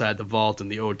get inside the vault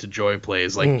and the Ode to Joy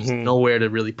plays. Like, there's nowhere to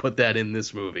really put that in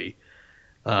this movie.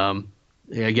 Again,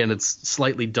 it's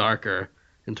slightly darker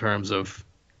in terms of,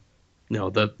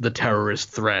 the terrorist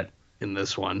threat in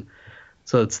this one.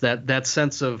 So it's that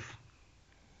sense of,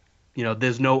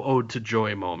 there's no Ode to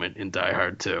Joy moment in Die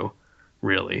Hard 2,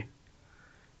 really.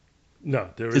 No,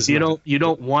 there is. Because you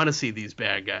don't want to see these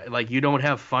bad guys. Like, you don't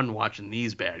have fun watching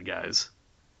these bad guys.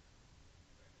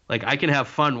 Like, I can have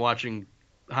fun watching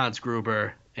Hans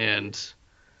Gruber and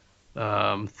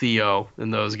Theo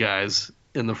and those guys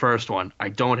in the first one. I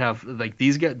don't have, like,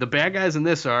 these guys. The bad guys in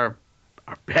this are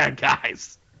bad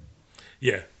guys.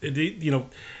 Yeah,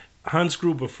 Hans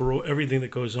Gruber, for everything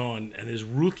that goes on, and as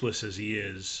ruthless as he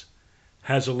is,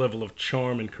 has a level of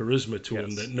charm and charisma to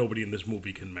him that nobody in this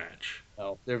movie can match.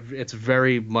 No, it's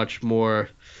very much more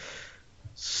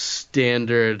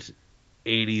standard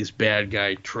 80s bad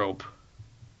guy trope.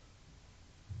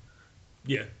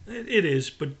 Yeah, it is,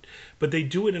 but they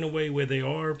do it in a way where they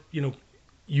are,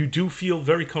 you do feel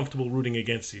very comfortable rooting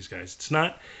against these guys. It's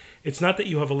not that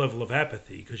you have a level of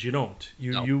apathy, because you don't.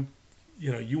 You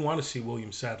want to see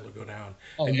William Sadler go down,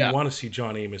 you want to see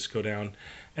John Amos go down,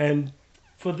 and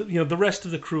for the rest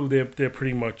of the crew, they're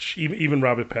pretty much, even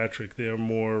Robert Patrick, they're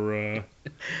more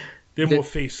more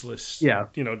faceless. Yeah,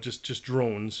 just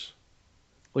drones.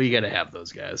 Well, you got to have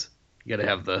those guys. You got to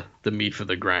have the meat for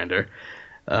the grinder.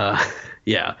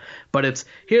 Yeah, but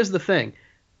here's the thing.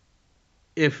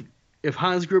 If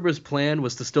Hans Gruber's plan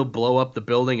was to still blow up the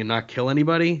building and not kill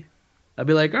anybody, I'd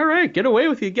be like, all right, get away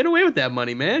with that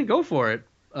money, man, go for it.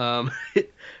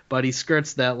 But he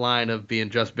skirts that line of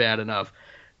being just bad enough.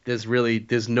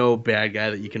 There's no bad guy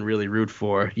that you can really root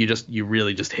for. You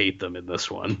really just hate them in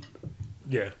this one.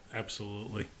 Yeah,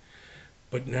 absolutely.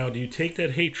 But now, do you take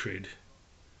that hatred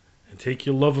and take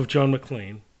your love of John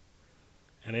McClane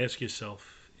and ask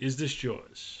yourself, is this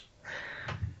Jaws?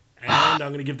 And I'm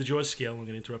going to give the Jaws scale. I'm going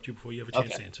to interrupt you before you have a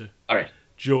chance to answer. All right.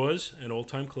 Jaws, an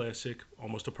all-time classic,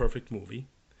 almost a perfect movie.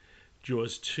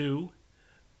 Jaws 2,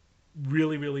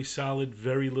 really, really solid,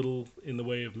 very little in the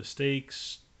way of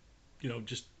mistakes.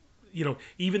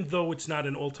 Even though it's not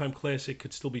an all-time classic,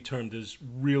 could still be termed as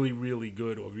really, really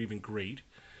good or even great.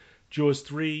 Jaws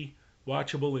 3,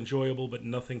 watchable, enjoyable, but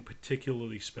nothing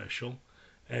particularly special.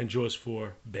 And Jaws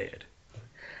 4, bad.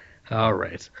 All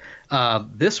right.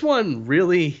 This one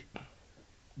really,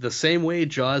 the way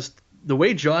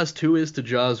Jaws 2 is to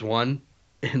Jaws 1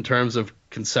 in terms of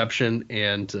conception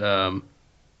and the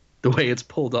way it's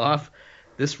pulled off,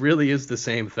 this really is the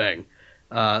same thing.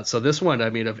 So this one,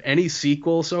 of any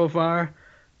sequel so far,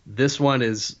 this one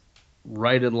is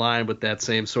right in line with that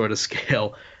same sort of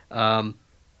scale. On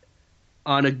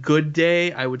a good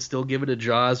day, I would still give it a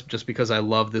Jaws just because I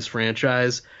love this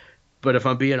franchise. But if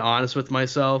I'm being honest with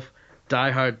myself,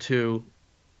 Die Hard 2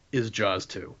 is Jaws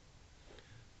 2.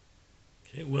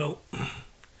 Okay, well,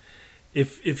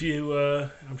 if you,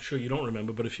 I'm sure you don't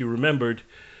remember, but if you remembered,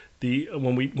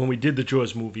 when we did the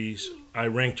Jaws movies, I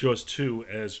ranked Jaws 2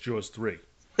 as Jaws 3.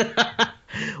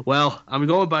 Well, I'm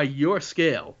going by your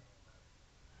scale.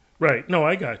 Right. No,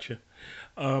 I got you.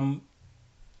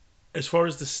 As far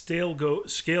as the scale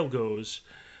goes,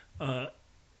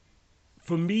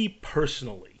 for me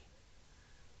personally,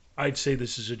 I'd say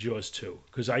this is a Jaws 2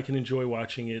 because I can enjoy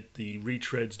watching it. The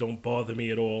retreads don't bother me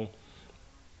at all,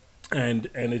 and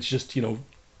it's just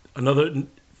another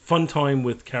fun time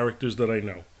with characters that I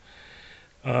know.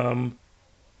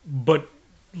 But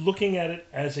looking at it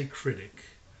as a critic,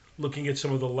 looking at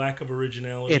some of the lack of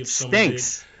originality, it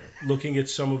stinks. Looking at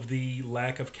some of the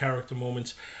lack of character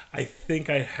moments, I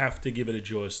think I have to give it a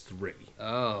Jaws 3.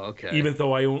 Oh, okay. Even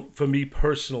though for me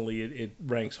personally, it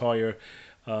ranks higher.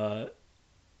 But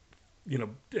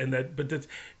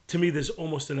to me, there's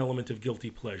almost an element of guilty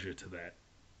pleasure to that.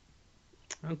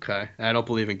 Okay. I don't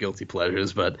believe in guilty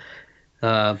pleasures, but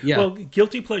yeah. Well,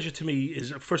 guilty pleasure to me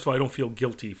is, first of all, I don't feel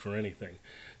guilty for anything.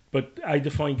 But I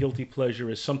define guilty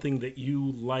pleasure as something that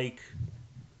you like,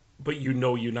 but you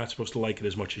know you're not supposed to like it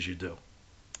as much as you do.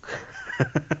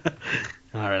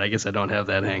 All right, I guess I don't have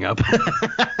that hang up.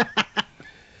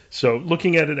 So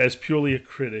looking at it as purely a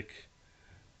critic,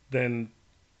 then,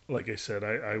 like I said,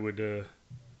 I would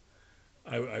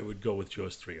go with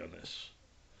Jaws 3 on this.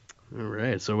 All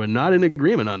right, so we're not in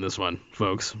agreement on this one,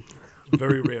 folks.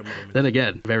 Very rare moment. Then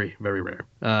again, very, very rare.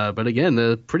 But again,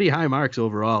 the pretty high marks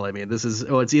overall. I mean, this is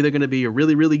it's either going to be a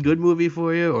really, really good movie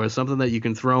for you or something that you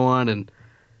can throw on and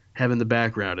have in the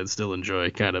background and still enjoy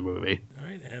kind of movie. All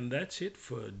right, and that's it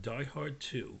for Die Hard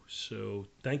 2. So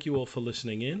thank you all for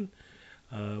listening in.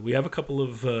 We have a couple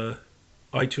of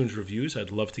iTunes reviews.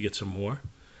 I'd love to get some more.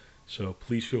 So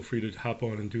please feel free to hop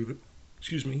on and do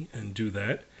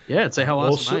that. Yeah, and say how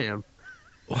awesome I am.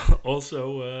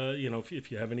 Also,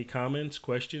 if you have any comments,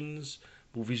 questions,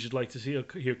 movies you'd like to see or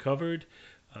hear covered,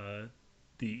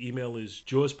 the email is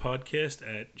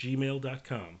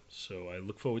jawspodcast@gmail.com. So I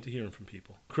look forward to hearing from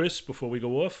people. Chris, before we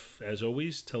go off, as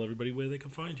always, tell everybody where they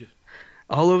can find you.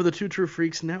 All over the Two True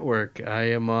Freaks network.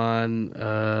 I am on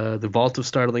the Vault of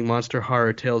Startling Monster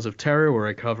Horror Tales of Terror, where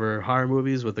I cover horror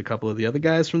movies with a couple of the other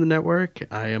guys from the network.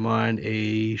 I am on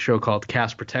a show called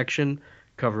Cast Protection,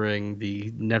 covering the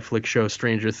Netflix show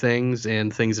Stranger Things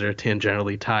and things that are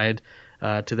tangentially tied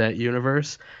to that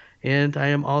universe. And I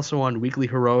am also on Weekly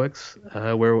Heroics,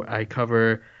 where I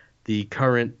cover the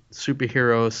current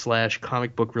superhero /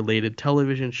 comic book related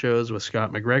television shows with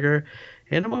Scott McGregor.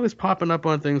 And I'm always popping up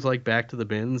on things like Back to the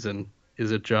Bins and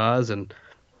Is It Jaws and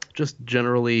just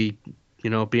generally,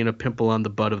 being a pimple on the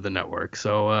butt of the network.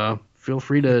 So feel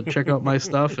free to check out my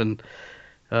stuff and,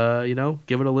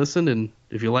 give it a listen. And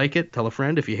if you like it, tell a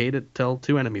friend. If you hate it, tell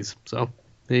 2 enemies. So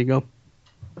there you go.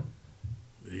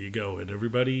 There you go. And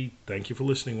everybody, thank you for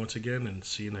listening once again, and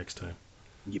see you next time.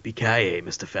 Yippee-ki-yay,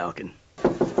 Mr. Falcon.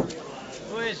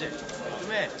 Who is it?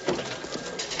 Come in.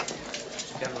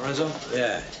 Captain Lorenzo?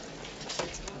 Yeah.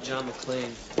 John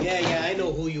McClane. Yeah, I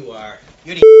know who you are.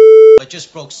 You're the that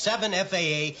just broke 7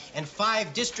 FAA and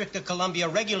 5 District of Columbia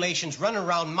regulations running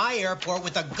around my airport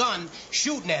with a gun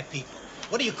shooting at people.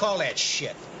 What do you call that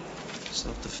shit?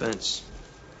 Self-defense.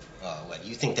 Oh, what,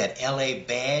 you think that L.A.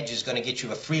 badge is going to get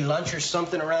you a free lunch or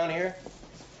something around here?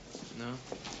 No.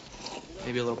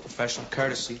 Maybe a little professional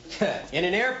courtesy. In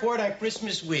an airport on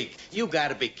Christmas week. You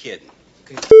gotta be kidding.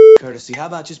 Okay, courtesy. How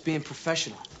about just being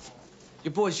professional?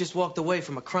 Your boys just walked away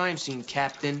from a crime scene,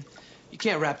 Captain. You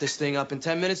can't wrap this thing up in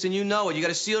 10 minutes, and you know it. You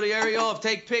gotta seal the area off,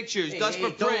 take pictures, dust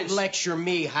for prints. Don't lecture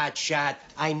me, hotshot.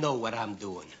 I know what I'm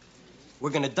doing.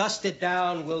 We're gonna dust it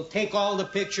down. We'll take all the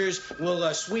pictures.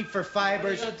 We'll sweep for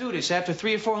fibers. You're gonna do this after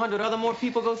 300 or 400 other more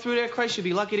people go through there. Christ, you'd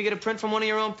be lucky to get a print from one of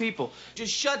your own people.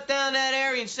 Just shut down that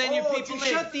area and send your people in.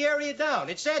 Shut the area down.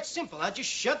 It's that simple. I'll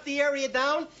just shut the area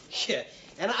down. Yeah.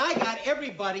 And I got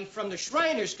everybody from the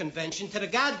Shriners Convention to the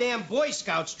goddamn Boy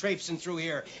Scouts traipsing through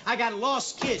here. I got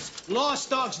lost kids, lost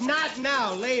dogs, not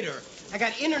now, later. I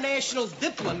got international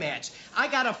diplomats. I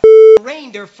got a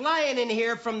reindeer flying in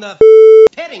here from the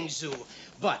petting zoo.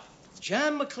 But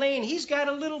John McClane, he's got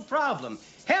a little problem.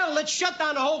 Hell, let's shut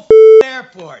down the whole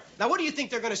airport. Now, what do you think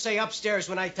they're going to say upstairs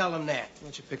when I tell them that? Why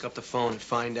don't you pick up the phone and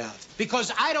find out?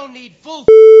 Because I don't need full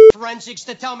forensics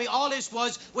to tell me all this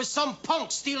was some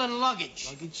punk stealing luggage.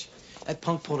 Luggage? That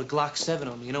punk pulled a Glock 7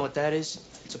 on me. You know what that is?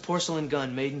 It's a porcelain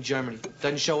gun made in Germany.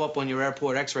 Doesn't show up on your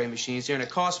airport x-ray machines here, and it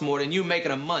costs more than you make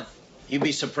in a month. You'd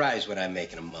be surprised what I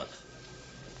make in a month.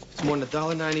 it's more than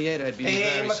 $1.98, I'd be Hey,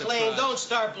 very McLean, surprised. don't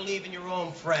start believing your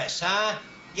own press, huh?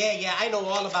 Yeah, I know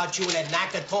all about you and that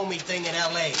Nakatomi thing in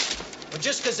L.A. But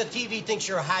just because the TV thinks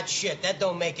you're hot shit, that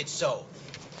don't make it so.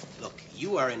 Look,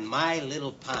 you are in my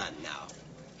little pond now,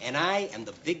 and I am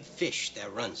the big fish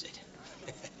that runs it.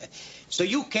 So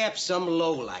you cap some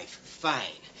lowlife, fine.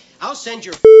 I'll send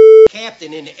your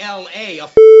captain in L.A. a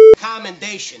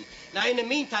commendation. Now, in the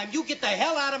meantime, you get the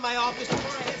hell out of my office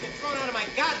before I have you thrown out of my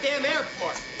goddamn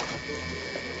airport.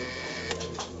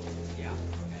 Yeah.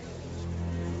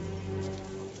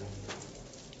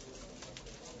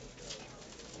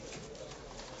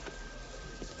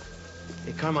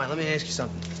 Hey, Carmine, let me ask you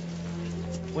something.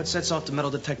 What sets off the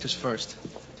metal detectors first?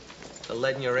 The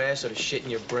lead in your ass or the shit in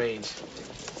your brains?